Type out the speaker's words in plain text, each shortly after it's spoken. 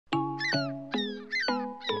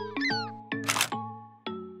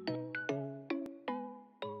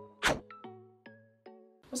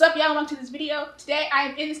What's up, y'all? Welcome to this video. Today I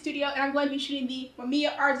am in the studio and I'm going to be shooting the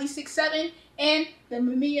Mamiya RZ67 and the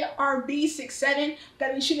Mamiya RB67. I'm going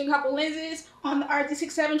to be shooting a couple lenses on the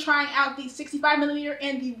RZ67, trying out the 65mm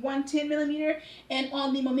and the 110mm, and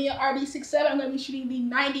on the Mamiya RB67 I'm going to be shooting the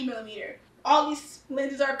 90mm. All these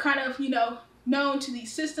lenses are kind of, known to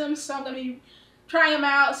these systems, so I'm going to be trying them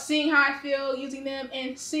out, seeing how I feel using them,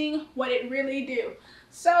 and seeing what it really do.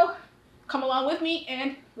 So come along with me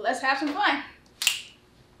and let's have some fun.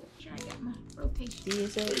 I get my rotation.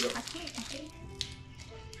 I can't.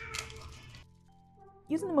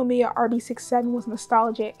 Using the Mamiya RB67 was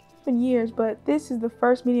nostalgic. It's been years, but this is the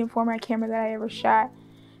first medium format camera that I ever shot.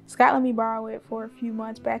 Scott let me borrow it for a few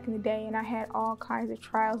months back in the day, and I had all kinds of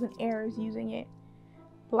trials and errors using it.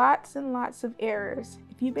 Lots and lots of errors.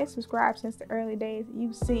 If you've been subscribed since the early days,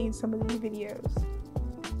 you've seen some of these videos.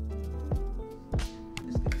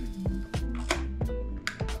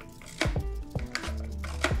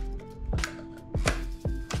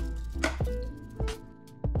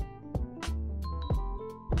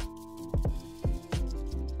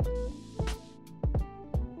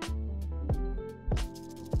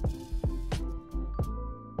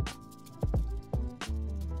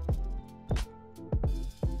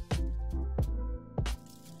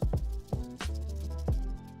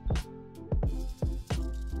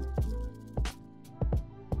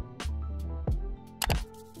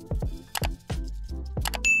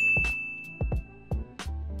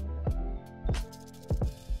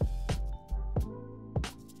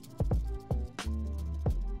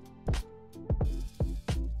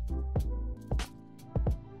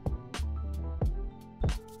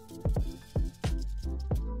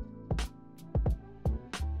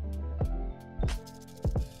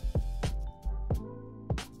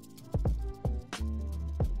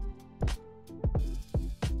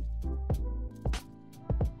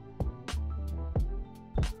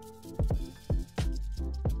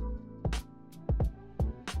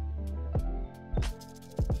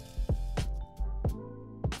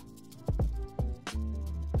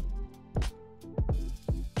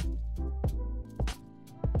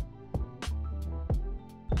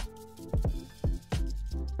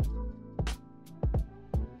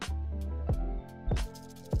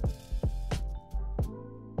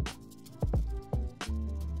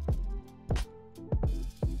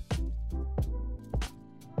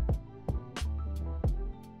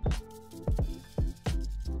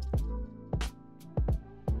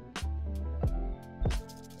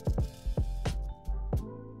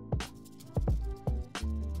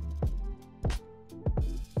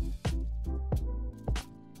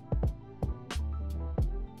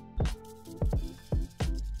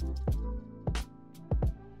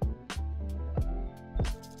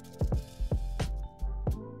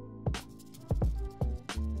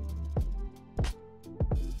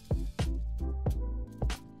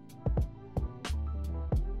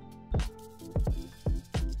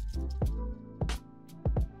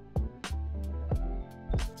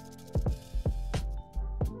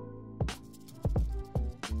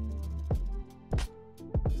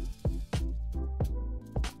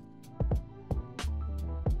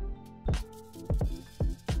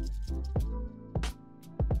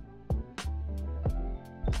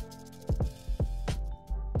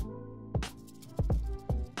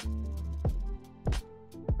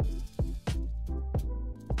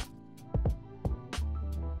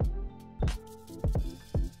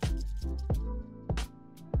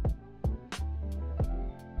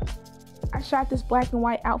 I shot this black and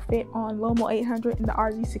white outfit on Lomo 800 in the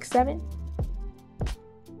RZ67.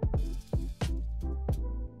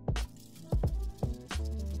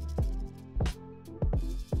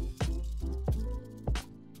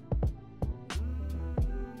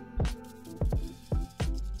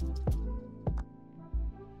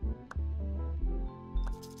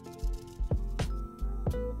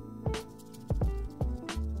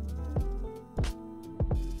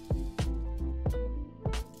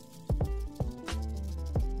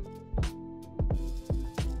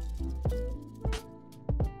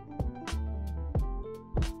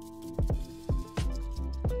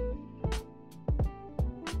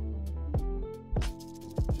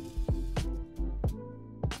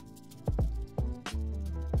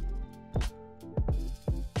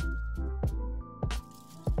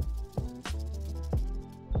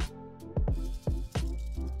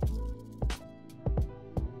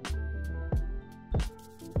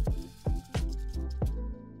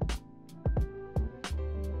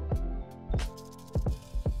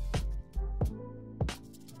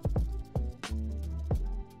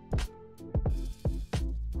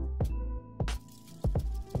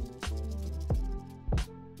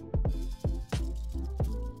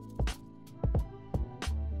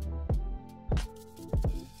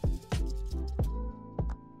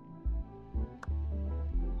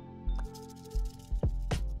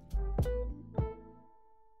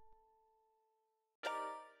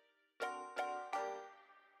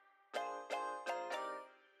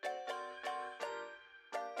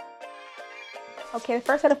 Okay, the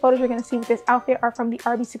first set of photos you're going to see with this outfit are from the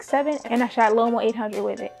RB67, and I shot Lomo 800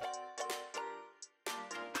 with it.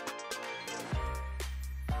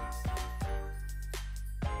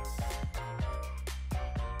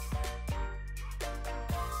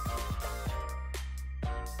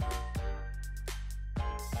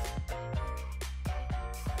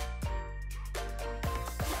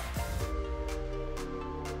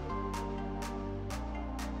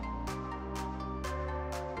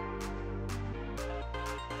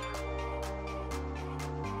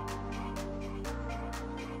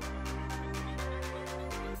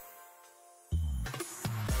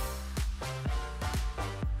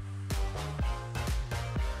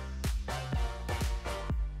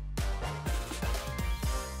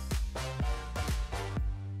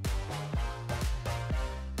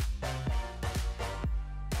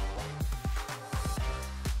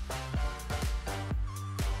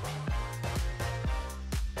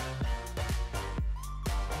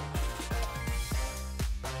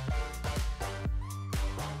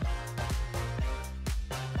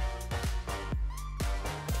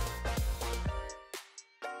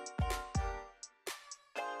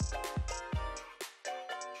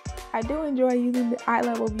 I do enjoy using the eye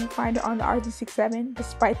level viewfinder on the RZ67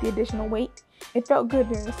 despite the additional weight. It felt good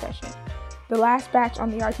during the session. The last batch on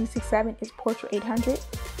the RZ67 is Portrait 800.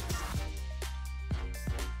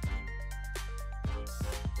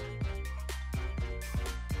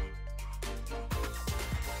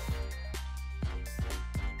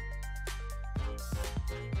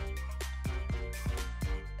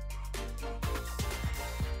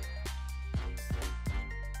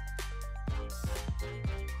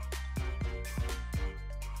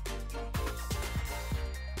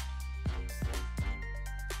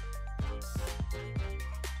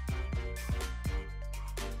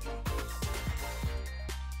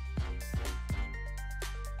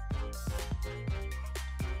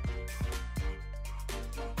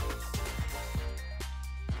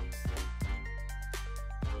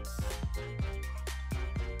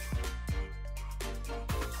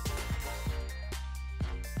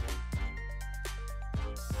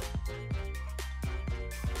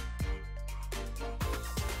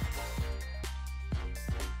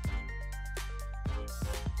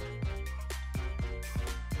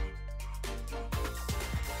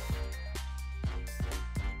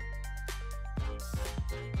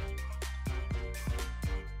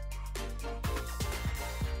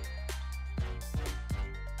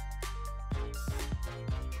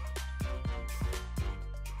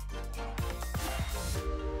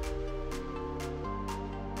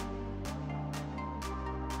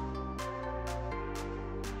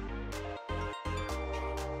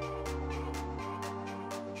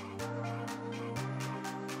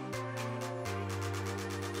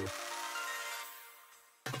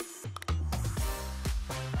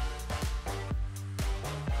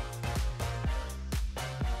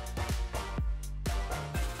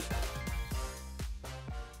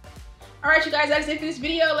 Alright you guys, that's it for this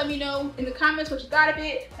video. Let me know in the comments what you thought of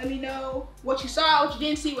it. Let me know what you saw, what you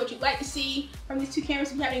didn't see, what you'd like to see from these two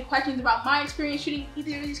cameras. If you have any questions about my experience shooting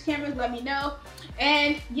either of these cameras, let me know.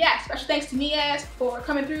 And yeah, special thanks to Mamiyas for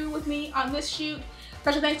coming through with me on this shoot.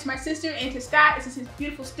 Special thanks to my sister and to Scott. This is his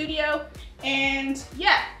beautiful studio. And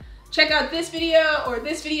yeah, check out this video or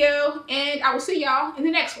this video, and I will see y'all in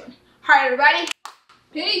the next one. Alright everybody,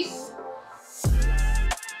 peace.